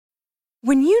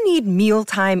When you need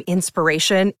mealtime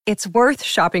inspiration, it's worth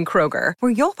shopping Kroger,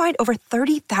 where you'll find over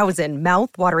 30,000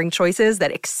 mouth-watering choices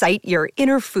that excite your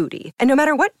inner foodie. And no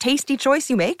matter what tasty choice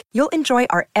you make, you'll enjoy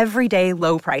our everyday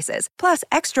low prices, plus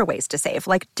extra ways to save,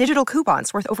 like digital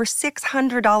coupons worth over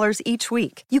 $600 each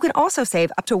week. You can also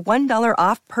save up to $1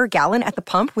 off per gallon at the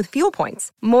pump with fuel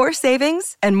points. More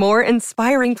savings and more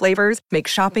inspiring flavors make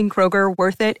shopping Kroger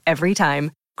worth it every time.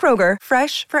 Kroger,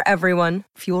 fresh for everyone.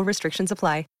 Fuel restrictions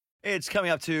apply. It's coming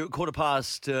up to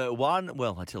 1:15.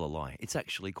 Well, I tell a lie. It's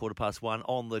actually 1:15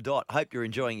 on the dot. Hope you're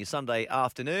enjoying your Sunday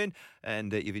afternoon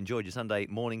and you've enjoyed your Sunday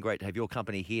morning. Great to have your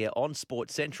company here on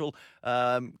Sports Central.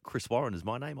 Chris Warren is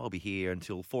my name. I'll be here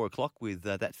until 4 o'clock with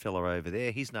that fella over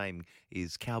there. His name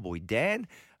is Cowboy Dan.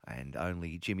 And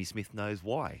only Jimmy Smith knows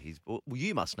why. Well,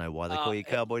 you must know why they call you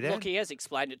Cowboy Dan. Look, he has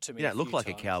explained it to me. You don't look like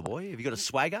times. a cowboy. Have you got a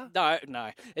swagger?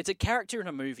 No. It's a character in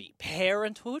a movie.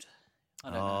 Parenthood? I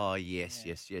don't know.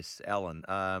 Yes. Alan.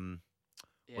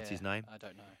 What's his name? I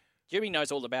don't know. Jimmy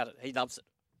knows all about it. He loves it.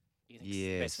 He thinks it's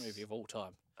the best movie of all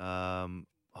time.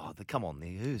 Come on.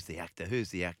 Who's the actor?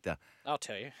 I'll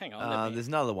tell you. Hang on. There's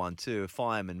another one too, a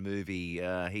fireman movie.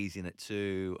 He's in it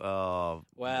too.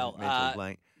 Mental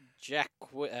blank. Jack.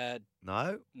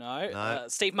 No.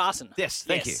 Steve Martin. Yes,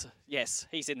 thank you. Yes,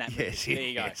 he's in that movie. There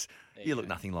you go. Yes. You look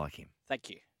nothing like him. Thank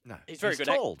you. No, he's very good.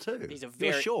 Tall too.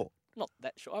 You're short. Not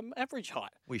that short. I'm average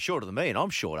height. Well, you're shorter than me, and I'm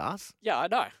short ass. Yeah, I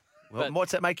know. Well,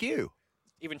 what's that make you?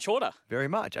 Even shorter. Very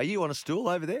much. Are you on a stool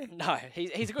over there? No,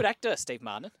 he's a good actor, Steve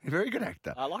Martin. A very good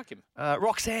actor. I like him.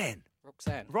 Roxanne.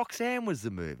 Roxanne was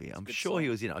the movie. I'm sure song. he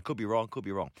was in it. I could be wrong.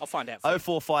 I'll find out.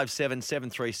 0457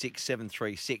 736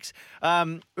 736.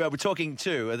 We're talking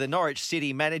to the Norwich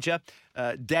City manager,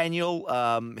 Daniel.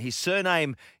 His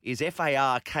surname is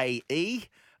Farke.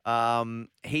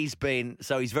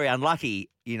 He's very unlucky,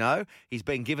 He's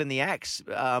been given the axe.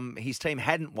 His team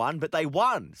hadn't won, but they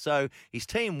won. So his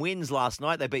team wins last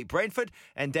night. They beat Brentford,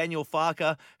 and Daniel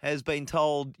Farke has been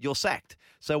told you're sacked.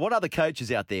 So what other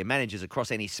coaches out there, managers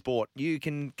across any sport, you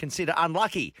can consider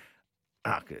unlucky?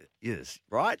 Yes,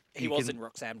 right? He was in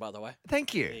Roxanne, by the way.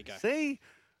 Thank you. There you go. See?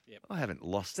 Yep. I haven't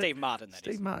lost it. Steve Martin, that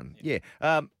is. Steve Martin, yeah.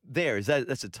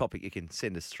 That's a topic you can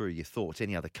send us through your thoughts.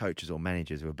 Any other coaches or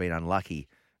managers who have been unlucky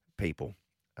people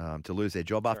to lose their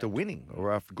job after winning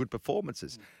or after good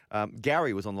performances.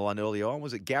 Gary was on the line earlier on.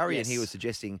 Was it Gary? Yes. And he was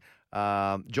suggesting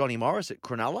Johnny Morris at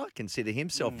Cronulla consider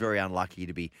himself very unlucky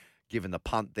to be given the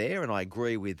punt there, and I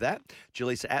agree with that.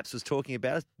 Jaleesa Apps was talking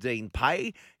about it. Dean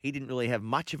Pay, he didn't really have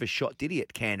much of a shot, did he,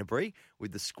 at Canterbury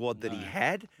with the squad that he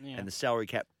had and the salary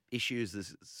cap issues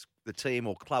the team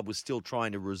or club was still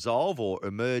trying to resolve or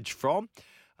emerge from.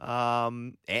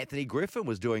 Anthony Griffin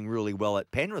was doing really well at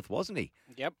Penrith, wasn't he?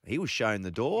 Yep. He was shown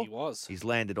the door. He was. He's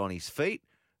landed on his feet.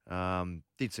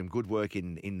 Did some good work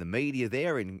in the media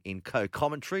there in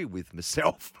co-commentary with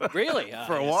myself. Really?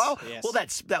 For a while. Yes. Well,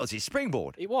 that was his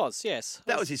springboard. He was, yes.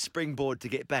 That was his springboard to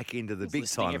get back into the big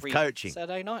time of every coaching.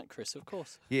 Saturday night, Chris, of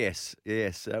course. Yes.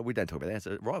 We don't talk about that. It's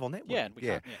a rival network. Yeah, we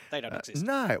can't. Yeah, they don't exist.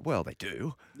 No, well, they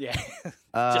do. Yeah, just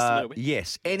a little bit.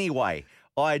 Yes. Anyway,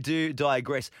 I do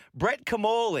digress. Brett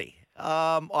Kamali.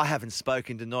 I haven't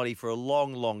spoken to Noddy for a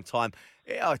long, long time.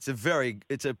 It's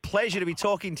a pleasure to be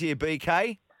talking to you,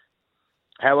 BK.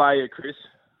 How are you, Chris?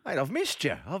 Mate, I've missed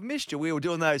you. We were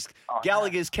doing those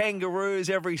Gallagher's Kangaroos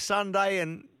every Sunday,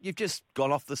 and you've just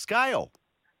gone off the scale.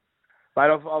 Mate,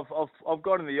 I've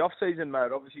got in the off season,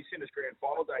 mate. Obviously, since grand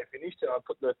final day finished, I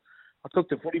took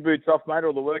the footy boots off, mate,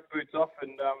 or the work boots off,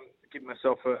 and give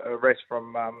myself a rest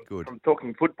from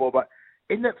talking football. But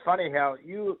isn't it funny how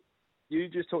you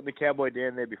just talked to Cowboy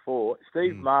down there before,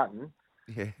 Steve Martin?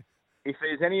 Yeah. If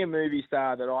there's any movie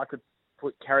star that I could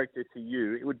put character to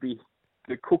you, it would be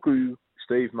the cuckoo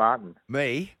Steve Martin.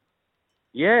 Me?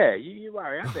 Yeah, you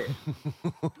are out there.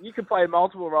 You can play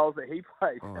multiple roles that he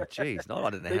plays. Oh, jeez. No, I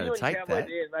didn't know So how you to take and Cowboy that.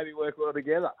 Dan maybe work well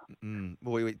together.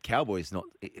 Well, Cowboy's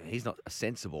he's not a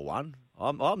sensible one.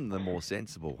 I'm the more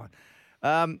sensible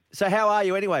one. So how are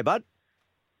you anyway, bud?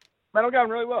 Mate, I'm going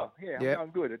really well. Yeah, Yeah. I'm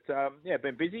good. It's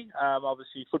been busy.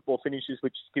 Obviously, football finishes,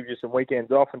 which gives you some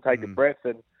weekends off and take a breath.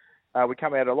 And we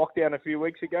come out of lockdown a few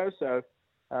weeks ago, so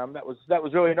that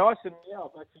was really nice. And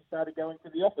I've actually started going to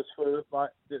the office for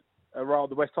a role,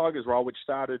 the West Tigers role, which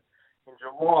started in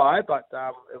July, but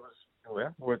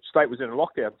state was in a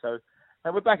lockdown, so.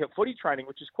 And we're back at footy training,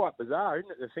 which is quite bizarre,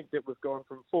 isn't it? To think that we've gone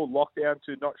from full lockdown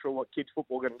to not sure what kids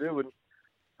football are going to do. And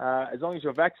as long as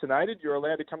you're vaccinated, you're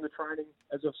allowed to come to training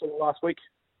as of sort of last week.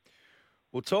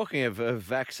 Well, talking of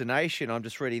vaccination, I'm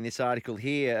just reading this article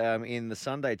here in the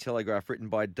Sunday Telegraph written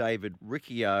by David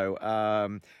Riccio.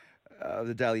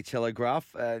 the Daily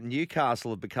Telegraph,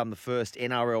 Newcastle have become the first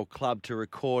NRL club to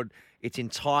record its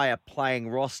entire playing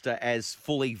roster as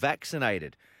fully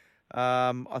vaccinated.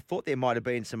 I thought there might have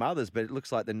been some others, but it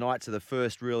looks like the Knights are the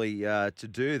first really to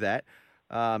do that.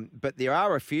 But there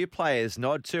are a few players,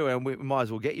 Nod, too, and we might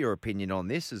as well get your opinion on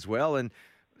this as well. And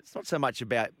it's not so much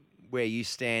about where you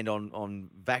stand on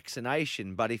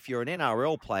vaccination, but if you're an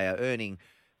NRL player earning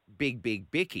big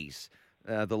bickies,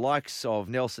 the likes of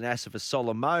Nelson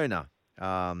Asafa-Solomona,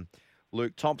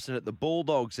 Luke Thompson at the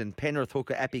Bulldogs and Penrith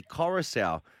hooker Api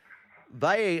Coruscant,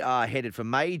 they are headed for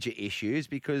major issues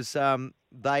because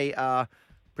they are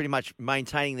pretty much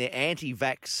maintaining their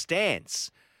anti-vax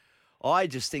stance. I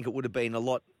just think it would have been a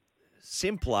lot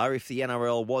simpler if the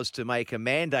NRL was to make a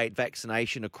mandate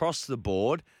vaccination across the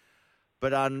board.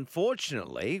 But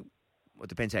unfortunately, it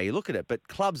depends how you look at it, but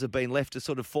clubs have been left to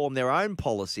sort of form their own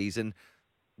policies, and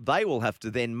they will have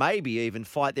to then maybe even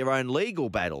fight their own legal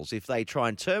battles if they try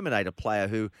and terminate a player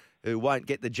who won't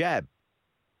get the jab.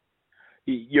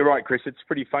 You're right, Chris. It's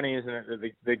pretty funny, isn't it,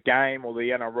 that the game or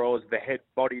the NRL is the head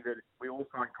body that we all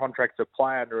sign contracts to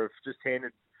play under have just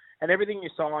handed. And everything you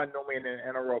sign normally in an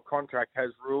NRL contract has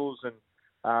rules and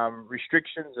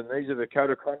restrictions, and these are the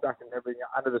code of conduct and everything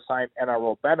under the same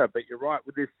NRL banner. But you're right,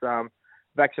 with this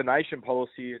vaccination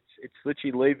policy, it's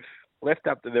literally left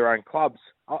up to their own clubs.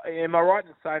 Am I right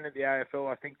in saying that the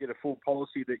AFL, I think, did a full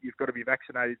policy that you've got to be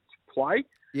vaccinated to play?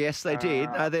 Yes, they did.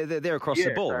 They're across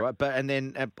the board, right? But and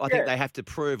then I think they have to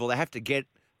prove, or they have to get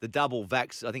the double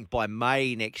vax, I think, by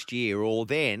May next year, or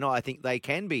then I think they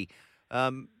can be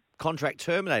contract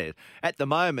terminated. At the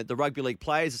moment, the Rugby League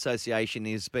Players Association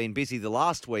has been busy the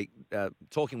last week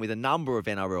talking with a number of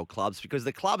NRL clubs because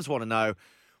the clubs want to know,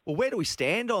 well, where do we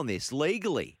stand on this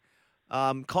legally?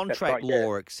 Contract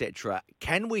law, etc.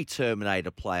 Can we terminate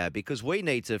a player? Because we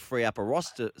need to free up a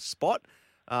roster spot.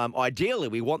 Ideally,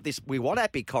 we want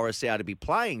Api Coruscant to be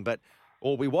playing,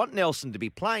 or we want Nelson to be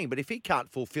playing. But if he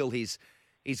can't fulfil his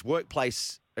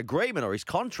workplace agreement or his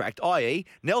contract, i.e.,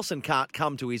 Nelson can't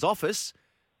come to his office,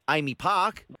 Amy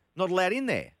Park not allowed in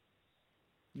there.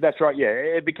 That's right. Yeah,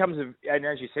 it becomes and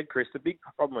as you said, Chris, the big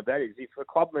problem with that is if a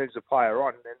club moves a player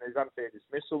on, then there's unfair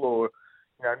dismissal, or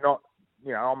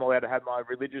I'm allowed to have my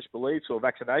religious beliefs or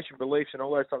vaccination beliefs and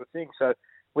all those type of things. So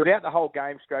without the whole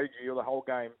game strategy or the whole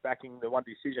game backing the one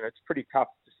decision, it's pretty tough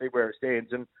to see where it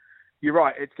stands. And you're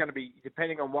right, it's going to be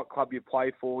depending on what club you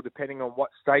play for, depending on what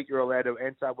state you're allowed to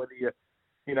enter,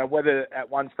 whether at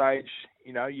one stage,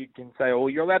 you can say, well,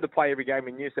 you're allowed to play every game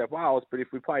in New South Wales, but if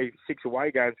we play 6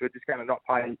 away games, we're just going to not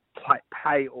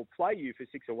pay or play you for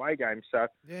 6 away games. So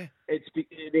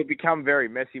it'll become very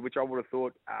messy, which I would have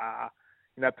thought,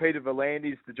 Peter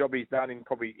V'landys, the job he's done in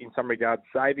some regards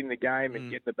saving the game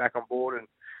and getting it back on board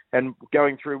and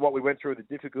going through what we went through, the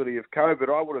difficulty of COVID,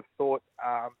 I would have thought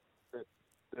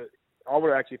that I would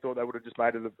have actually thought they would have just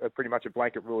made it pretty much a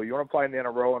blanket rule. You want to play in the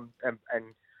NRL and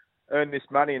earn this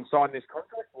money and sign this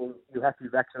contract, or you have to be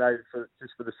vaccinated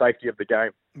just for the safety of the game.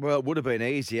 Well, it would have been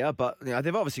easier, but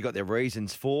they've obviously got their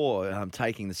reasons for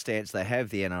taking the stance they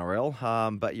have, the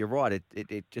NRL. But you're right,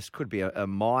 it just could be a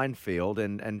minefield,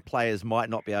 and players might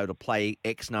not be able to play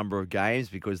X number of games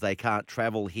because they can't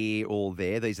travel here or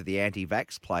there. These are the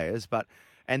anti-vax players,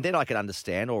 and then I can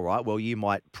understand, all right, well, you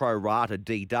might pro rata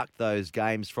deduct those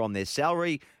games from their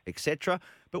salary, etc.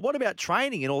 But what about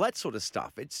training and all that sort of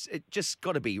stuff? It just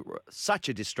got to be such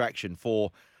a distraction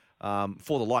for the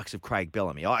likes of Craig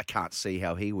Bellamy. I can't see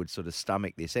how he would sort of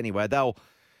stomach this. Anyway, they'll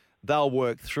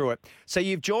work through it. So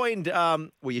you've joined,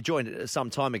 you joined some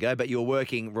time ago, but you're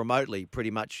working remotely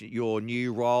pretty much. Your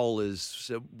new role is,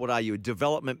 what are you,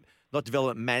 not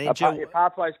development manager?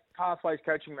 Pathways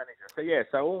coaching manager.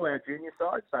 So all our junior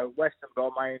sides, so Western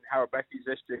Balmain, Harabakis,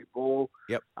 SG Ball,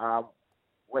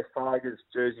 West Tigers,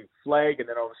 Jersey Flag, and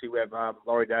then obviously we have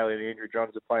Laurie Daly and Andrew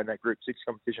Johns are playing that Group 6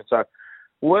 competition. So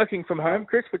working from home,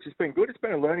 Chris, which has been good. It's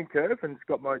been a learning curve, and it's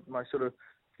got my sort of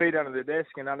feet under the desk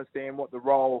and understand what the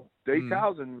role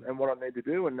details and what I need to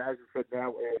do. And as I said,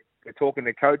 now we're talking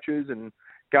to coaches and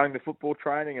going to football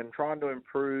training and trying to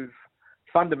improve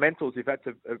fundamentals, if that's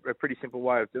a pretty simple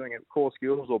way of doing it, core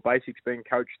skills or basics being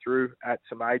coached through at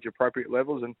some age-appropriate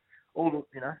levels. And all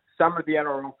some of the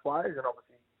NRL players, and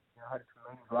obviously I had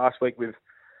some meetings last week with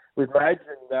Madge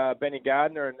and Benny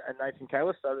Gardner and Nathan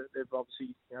Kalis, so there's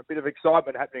obviously a bit of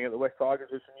excitement happening at the West Tigers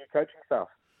with some new coaching staff.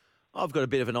 I've got a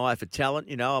bit of an eye for talent.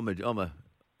 I'm a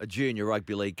junior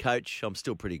rugby league coach. I'm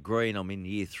still pretty green. I'm in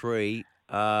year 3.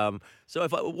 So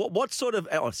what sort of?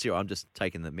 Oh, sorry, I'm just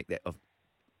taking the mic there.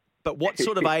 But what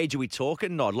sort of age are we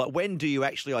talking, Nod? Like, when do you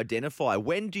actually identify?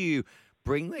 When do you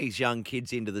bring these young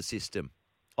kids into the system?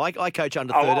 I coach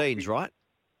under 13s, right?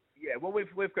 Yeah, well,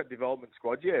 we've got development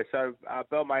squads, yeah. So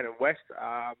Balmain and West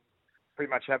pretty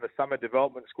much have a summer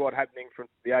development squad happening from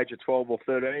the age of 12 or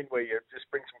 13, where you just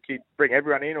bring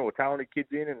everyone in, or talented kids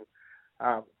in,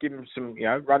 and give them some,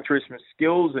 run through some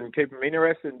skills and keep them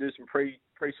interested and do some pre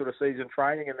sort of season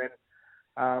training, and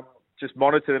then just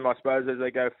monitor them, I suppose, as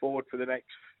they go forward for the next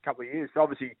couple of years. So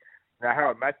obviously,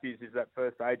 Harold Matthews is that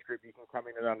first age group you can come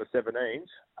in at under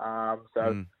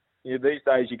 17s. These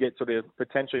days you get sort of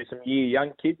potentially some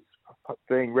young kids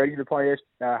being ready to play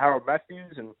Harold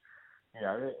Matthews, and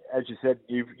as you said,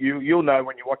 you'll know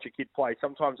when you watch a kid play.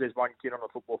 Sometimes there's one kid on a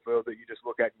football field that you just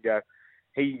look at and go,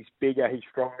 he's bigger, he's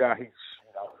stronger,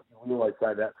 we always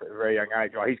say that at a very young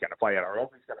age. Oh, he's going to play NRL,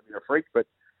 he's going to be a freak, but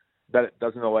that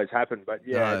doesn't always happen. But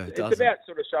yeah, it's about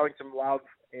sort of showing some love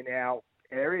in our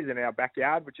areas, in our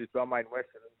backyard, which is Balmain West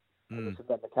and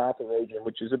that Macarthur region,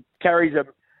 which carries a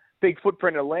big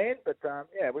footprint of land. But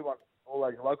we want all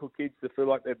those local kids to feel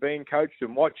like they're being coached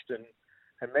and watched and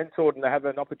mentored, and to have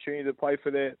an opportunity to play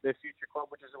for their future club,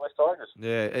 which is the West Tigers.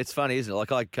 Yeah, it's funny, isn't it?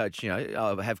 Like I coach,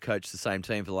 I have coached the same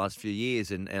team for the last few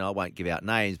years, and I won't give out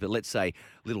names, but let's say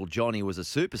little Johnny was a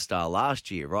superstar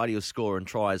last year, right? He was scoring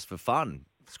tries for fun,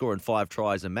 scoring 5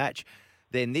 tries a match.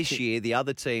 Then this year, the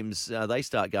other teams, they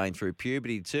start going through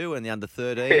puberty too, and the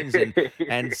under-13s,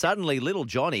 and suddenly little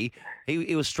Johnny,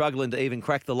 he was struggling to even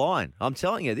crack the line. I'm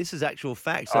telling you, this is actual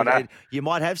fact. So you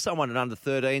might have someone in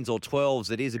under-13s or 12s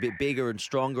that is a bit bigger and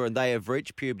stronger, and they have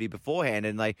reached puberty beforehand,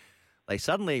 and they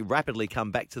suddenly rapidly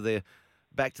come back to the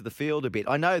field a bit.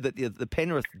 I know that the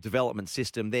Penrith development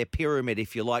system, their pyramid,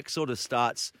 if you like, sort of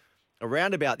starts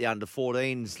around about the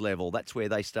under-14s level. That's where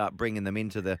they start bringing them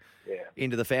into the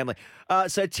family.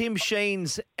 So Tim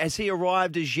Sheens, has he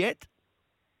arrived as yet?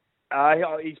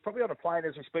 He's probably on a plane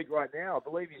as we speak right now. I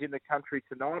believe he's in the country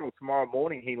tonight or tomorrow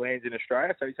morning. He lands in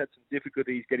Australia, so he's had some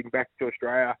difficulties getting back to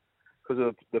Australia because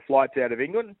of the flights out of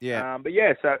England. Yeah.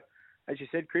 So as you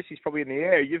said, Chris, he's probably in the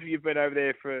air. You've been over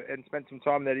there and spent some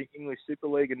time in that English Super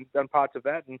League and done parts of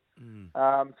that. And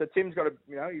so Tim's got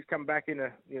he's come back in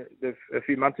a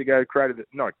few months ago, created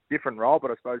not a different role,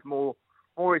 but I suppose more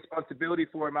responsibility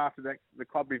for him after the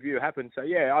club review happened. So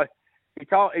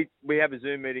we have a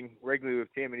Zoom meeting regularly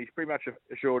with Tim, and he's pretty much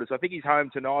assured us. I think he's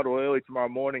home tonight or early tomorrow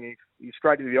morning. He's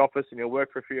straight to the office, and he'll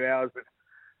work for a few hours with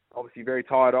obviously very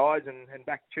tired eyes, and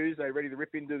back Tuesday ready to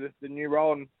rip into the new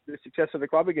role and the success of the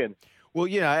club again. Well,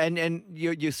 and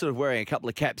you're sort of wearing a couple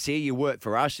of caps here. You work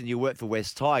for us and you work for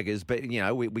West Tigers, but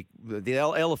the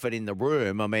elephant in the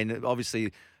room. I mean,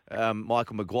 obviously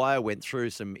Michael Maguire went through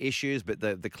some issues, but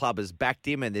the club has backed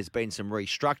him, and there's been some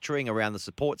restructuring around the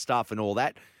support staff and all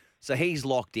that. So he's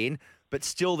locked in, but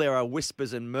still there are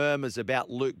whispers and murmurs about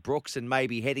Luke Brooks and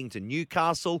maybe heading to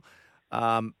Newcastle.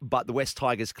 But the West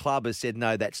Tigers club has said,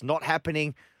 no, that's not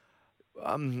happening.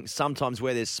 Sometimes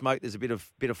where there's smoke, there's a bit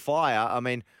of fire. I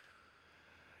mean,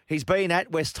 he's been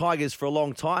at West Tigers for a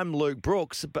long time, Luke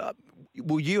Brooks, but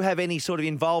will you have any sort of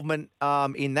involvement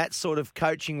in that sort of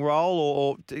coaching role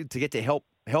or to get to help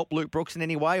Luke Brooks in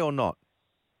any way or not?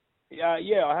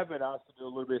 Yeah, I have been asked to do a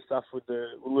little bit of stuff with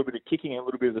a little bit of kicking and a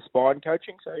little bit of the spine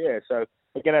coaching. So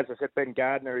again, as I said, Ben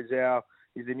Gardner is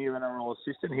the new NRL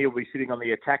assistant. He'll be sitting on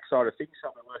the attack side of things. So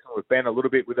I've been working with Ben a little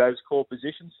bit with those core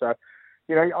positions. So,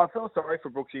 I feel sorry for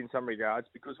Brooksy in some regards,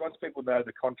 because once people know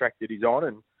the contract that he's on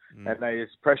and there's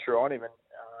pressure on him, and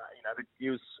he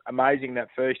was amazing that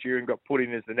first year and got put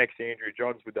in as the next Andrew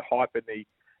Johns with the hype and the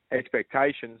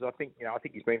expectations. I think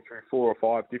he's been through 4 or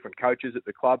 5 different coaches at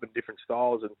the club and different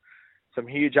styles and some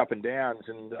huge up and downs.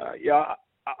 And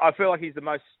I feel like he's the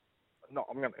most.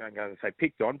 I'm going to say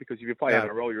picked on, because if you play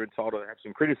NRL, you're entitled to have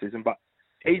some criticism. But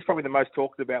he's probably the most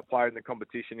talked about player in the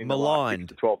competition in the last 6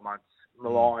 to 12 months.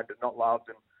 Maligned and not loved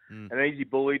and easy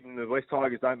bullied. And the West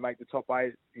Tigers don't make the top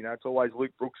 8. It's always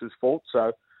Luke Brooks' fault.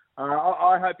 So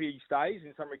I hope he stays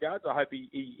in some regards. I hope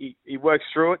he works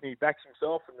through it and he backs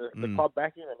himself and the club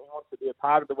back him, and he wants to be a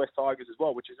part of the West Tigers as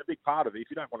well, which is a big part of it.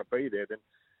 If you don't want to be there, then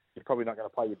you're probably not going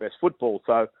to play your best football.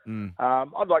 So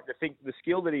I'd like to think the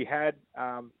skill that he had,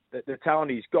 the talent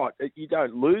he's got, you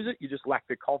don't lose it. You just lack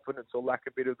the confidence or lack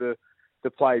a bit of the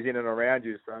players in and around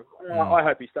you. So I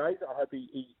hope he stays. I hope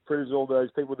he proves all those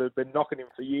people that have been knocking him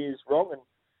for years wrong and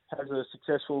has a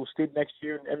successful stint next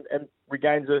year and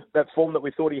regains that form that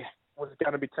we thought he was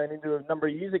going to be turned into a number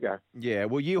of years ago. Yeah,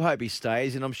 well, you hope he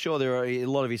stays, and I'm sure there are a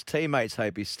lot of his teammates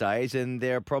hope he stays, and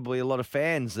there are probably a lot of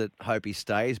fans that hope he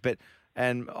stays,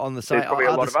 and on the side, there's probably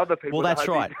a lot of other people. Well, that's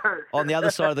right. On the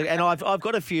other side of and I've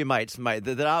got a few mates, mate,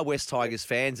 that are West Tigers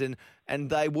fans, and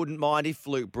they wouldn't mind if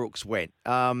Luke Brooks went.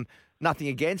 Nothing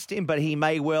against him, but he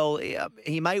may well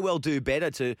do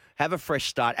better to have a fresh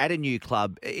start at a new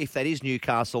club, if that is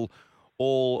Newcastle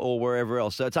or wherever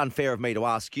else. So it's unfair of me to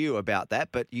ask you about that,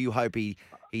 but you hope he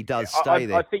does stay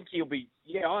there. I think he'll be.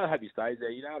 Yeah, I hope he stays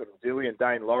there. Adam Dewey and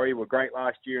Dane Laurie were great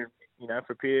last year,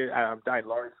 for Pierre. Dane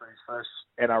Laurie for his first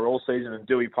NRL season, and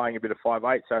Dewey playing a bit of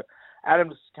 5'8". So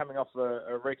Adam's coming off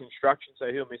a reconstruction,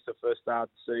 so he'll miss the first start of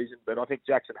the season. But I think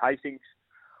Jackson Hastings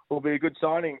will be a good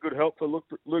signing, good help for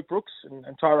Luke Brooks and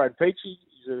Tyrone Peachey.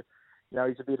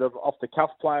 He's a bit of off the cuff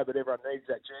player, but everyone needs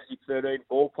that jersey 13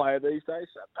 ball player these days.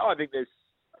 So I think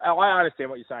I understand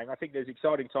what you're saying. I think there's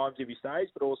exciting times if he stays,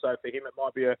 but also for him it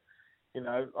might be a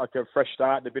fresh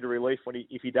start and a bit of relief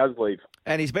if he does leave.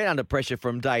 And he's been under pressure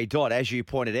from day dot, as you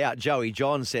pointed out. Joey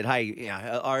John said, "Hey,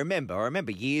 I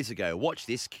remember years ago. Watch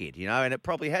this kid, and it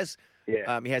probably has.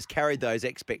 Yeah. He has carried those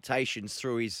expectations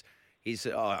through his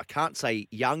I can't say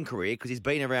young career because he's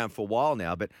been around for a while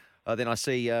now. But then I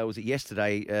see, was it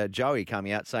yesterday, Joey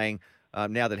coming out saying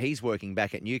now that he's working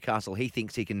back at Newcastle, he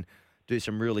thinks he can do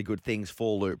some really good things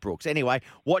for Luke Brooks. Anyway,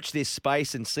 watch this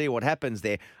space and see what happens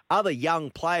there. Other young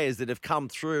players that have come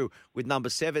through with number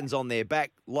 7s on their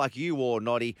back, like you wore,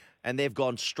 Noddy, and they've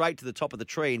gone straight to the top of the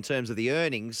tree in terms of the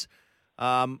earnings.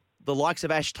 The likes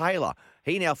of Ash Taylor,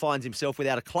 he now finds himself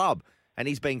without a club, and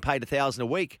he's being paid $1,000 a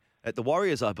week at the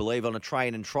Warriors, I believe, on a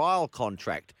train and trial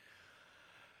contract.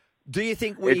 Do you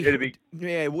think what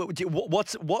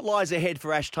lies ahead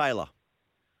for Ash Taylor?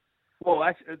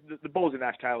 Well, the ball's in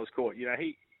Ash Taylor's court.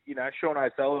 Sean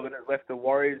O'Sullivan has left the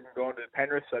Warriors and gone to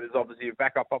Penrith, so there's obviously a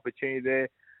backup opportunity there.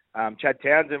 Chad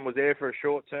Townsend was there for a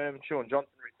short term. Sean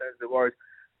Johnson returns to the Warriors.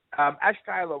 Ash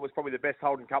Taylor was probably the best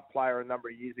Holden Cup player a number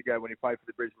of years ago when he played for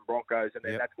the Brisbane Broncos, and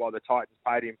then that's why the Titans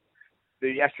paid him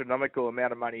the astronomical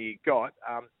amount of money he got.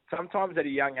 Sometimes at a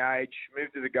young age,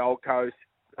 moved to the Gold Coast,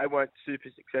 they weren't super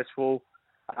successful.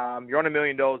 You're on $1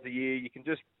 million a year. You can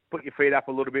just put your feet up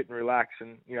a little bit and relax.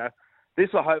 And, this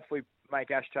will hopefully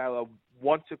make Ash Taylor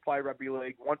want to play rugby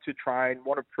league, want to train,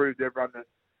 want to prove to everyone that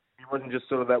he wasn't just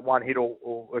sort of that one hit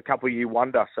or a couple-year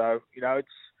wonder. So,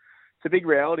 it's a big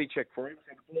reality check for him.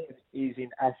 He's in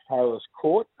Ash Taylor's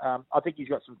court. I think he's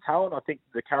got some talent. I think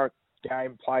the current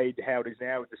game played how it is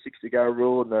now with the 6-to-go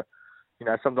rule and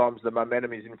sometimes the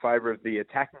momentum is in favour of the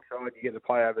attacking side. You get to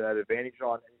play over that advantage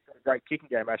line. And he's got a great kicking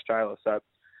game, Ash Taylor. So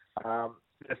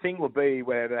the thing will be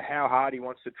whether how hard he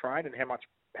wants to train and how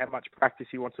much practice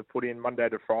he wants to put in Monday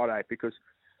to Friday, because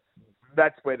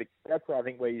that's where I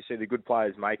think where you see the good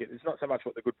players make it. It's not so much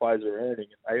what the good players are earning.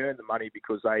 They earn the money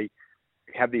because they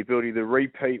have the ability to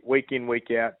repeat week in, week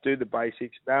out, do the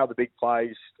basics, nail the big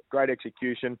plays, great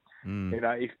execution.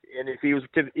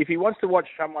 If he wants to watch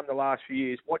someone the last few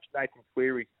years, watch Nathan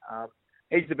Cleary.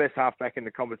 He's the best halfback in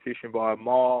the competition by a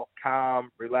mile.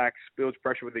 Calm, relaxed, builds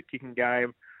pressure with the kicking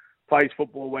game, plays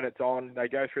football when it's on. They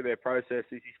go through their processes.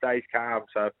 He stays calm.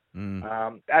 So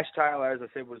Ash Taylor, as I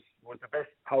said, was the best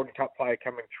Holden Cup player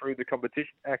coming through the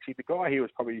competition. Actually, the guy he was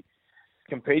probably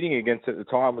competing against at the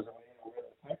time was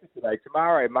today.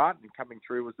 Tamare Martin coming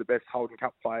through was the best Holden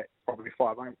Cup player, probably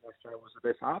 5'8". Australia was the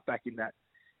best halfback in that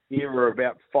era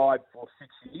about 5 or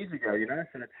 6 years ago,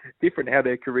 So it's different how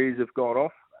their careers have gone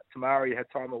off. Tamari had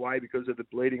time away because of the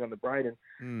bleeding on the brain,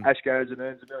 and Ash goes and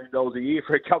earns $1 million a year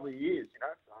for a couple of years,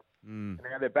 And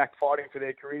now they're back fighting for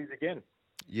their careers again.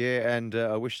 Yeah, and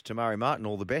I wish Tamari Martin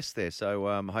all the best there. So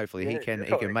hopefully he can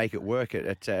make it work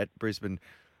at Brisbane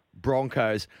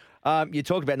Broncos. You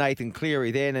talked about Nathan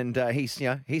Cleary then, and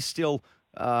he's still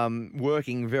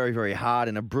working very, very hard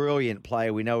and a brilliant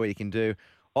player. We know what he can do.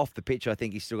 Off the pitch, I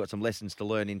think he's still got some lessons to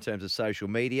learn in terms of social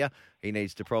media. He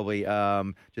needs to probably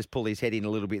just pull his head in a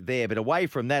little bit there. But away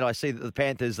from that, I see that the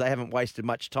Panthers, they haven't wasted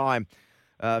much time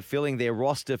filling their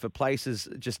roster for places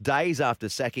just days after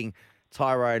sacking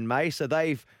Tyrone May. So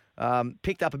they've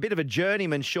picked up a bit of a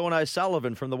journeyman, Sean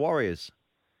O'Sullivan from the Warriors.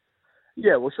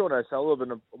 Yeah, well, Sean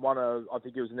O'Sullivan, I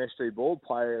think he was an SG Ball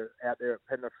player out there at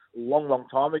Penrith a long, long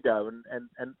time ago.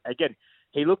 And again,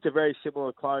 he looked a very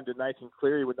similar clone to Nathan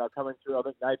Cleary when they were coming through. I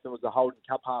think Nathan was the Holden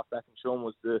Cup halfback and Sean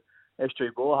was the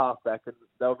SG Ball halfback. And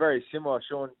they were very similar.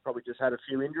 Sean probably just had a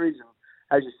few injuries. And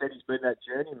as you said, he's been that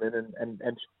journeyman. And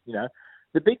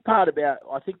the big part about,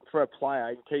 I think, for a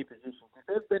player in key positions, if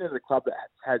they've been in a club that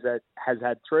has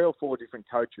had 3 or 4 different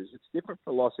coaches, it's different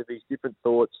philosophies, different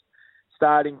thoughts,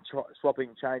 starting,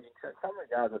 swapping, changing. So in some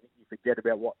regards, I think you forget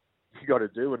about what you got to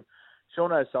do. And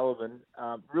Sean O'Sullivan,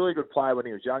 really good player when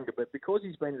he was younger, but because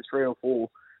he's been to 3 or 4,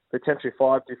 potentially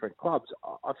 5 different clubs,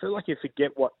 I feel like you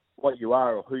forget what you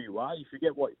are or who you are. You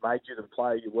forget what made you the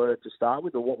player you were to start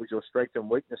with or what was your strength and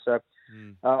weakness. So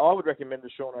I would recommend to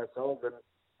Sean O'Sullivan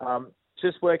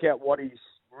just work out what he's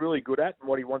really good at and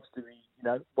what he wants to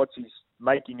be, what's his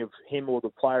making of him or the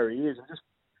player he is, and just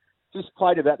just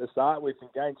play to that to start with and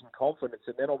gain some confidence,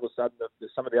 and then all of a sudden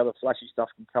some of the other flashy stuff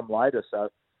can come later. So,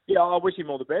 yeah, I wish him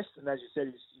all the best. And as you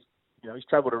said, he's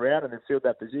travelled around and then filled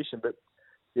that position. But,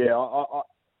 yeah,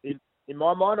 in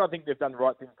my mind, I think they've done the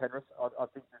right thing, Penrith. I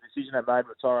think the decision they made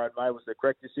with Tyrone May was the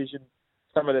correct decision.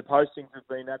 Some of their postings have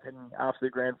been happening after the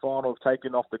grand final, have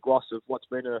taken off the gloss of what's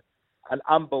been an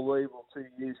unbelievable 2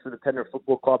 years for the Penrith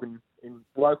Football Club in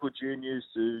local juniors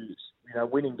to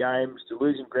winning games, to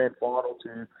losing grand final,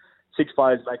 to 6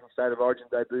 players making State of Origin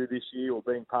debut this year or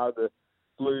being part of the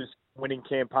Blues winning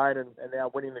campaign and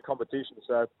now winning the competition.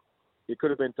 So it could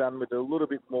have been done with a little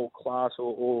bit more class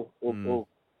or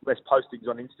less postings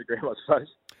on Instagram, I suppose.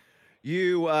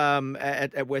 You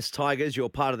at West Tigers, you're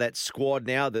part of that squad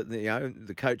now.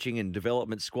 The coaching and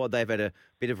development squad. They've had a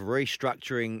bit of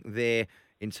restructuring there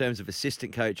in terms of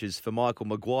assistant coaches for Michael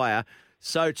Maguire.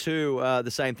 So too,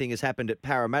 the same thing has happened at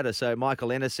Parramatta. So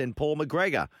Michael Ennis and Paul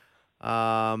McGregor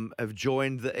have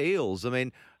joined the Eels. I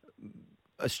mean,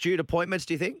 astute appointments,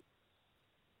 do you think?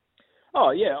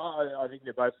 Oh yeah, I think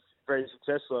they're both very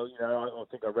successful. I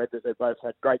think I read that they both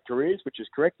had great careers, which is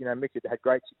correct. Mick had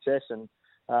great success and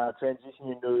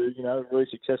transitioning into a really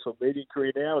successful media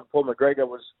career now, and Paul McGregor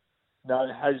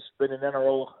has been an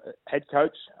NRL head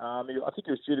coach. I think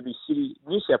he was due to be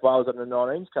New South Wales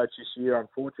under-19s coach this year,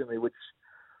 unfortunately, which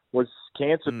was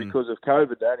cancelled because of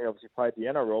COVID. And he obviously played the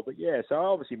NRL, but yeah. So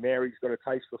obviously Mary's got a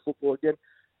taste for football again.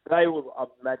 They will, I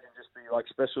imagine, just be like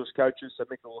specialist coaches. So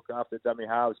Mick will look after dummy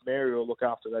halves. Mary will look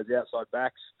after those outside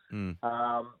backs.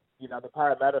 The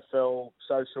Parramatta fell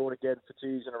so short again for 2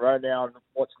 years in a row now, and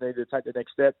what's needed to take the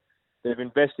next step. They've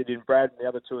invested in Brad and the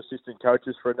other 2 assistant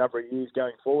coaches for a number of years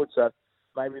going forward. So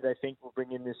maybe they think we'll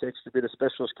bring in this extra bit of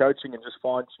specialist coaching and just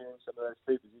fine-tune some of those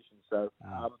key positions. So,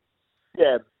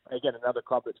 again, another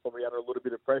club that's probably under a little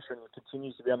bit of pressure and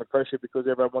continues to be under pressure because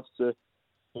everyone wants to,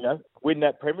 win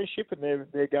that premiership, and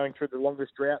they're going through the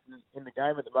longest drought in the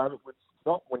game at the moment with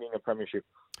not winning a premiership.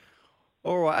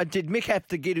 All right. Did Mick have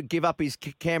to give up his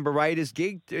Canberra Raiders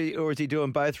gig, or is he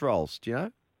doing both roles? Do you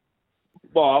know?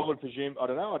 Well, I would presume, I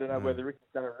don't know whether Rick's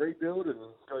done a rebuild and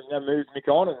moved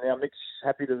Mick on, and now Mick's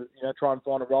happy to try and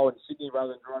find a role in Sydney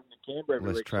rather than driving to Canberra every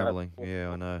week. Less travelling,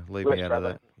 I know. Leave me out of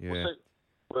that. Yeah.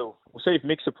 We'll see if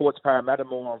Mick supports Parramatta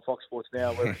more on Fox Sports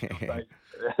now.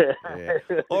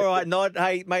 All right, Nod.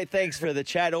 Hey, mate, thanks for the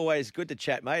chat. Always good to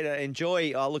chat, mate.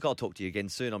 Enjoy. I'll talk to you again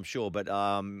soon, I'm sure. But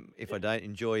if I don't,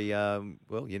 enjoy,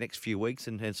 your next few weeks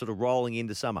and sort of rolling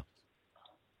into summer.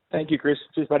 Thank you, Chris.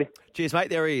 Cheers, buddy. Cheers, mate.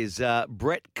 There he is,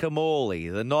 Brett Kimmorley,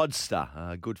 the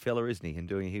Nodster. Good fella, isn't he?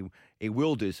 And he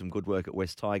will do some good work at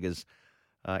West Tigers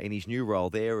in his new role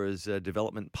there as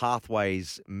Development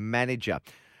Pathways Manager.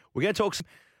 We're going to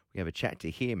have a chat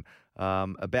to him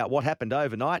about what happened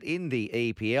overnight in the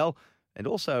EPL and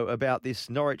also about this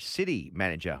Norwich City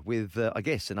manager with, I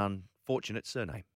guess, an unfortunate surname.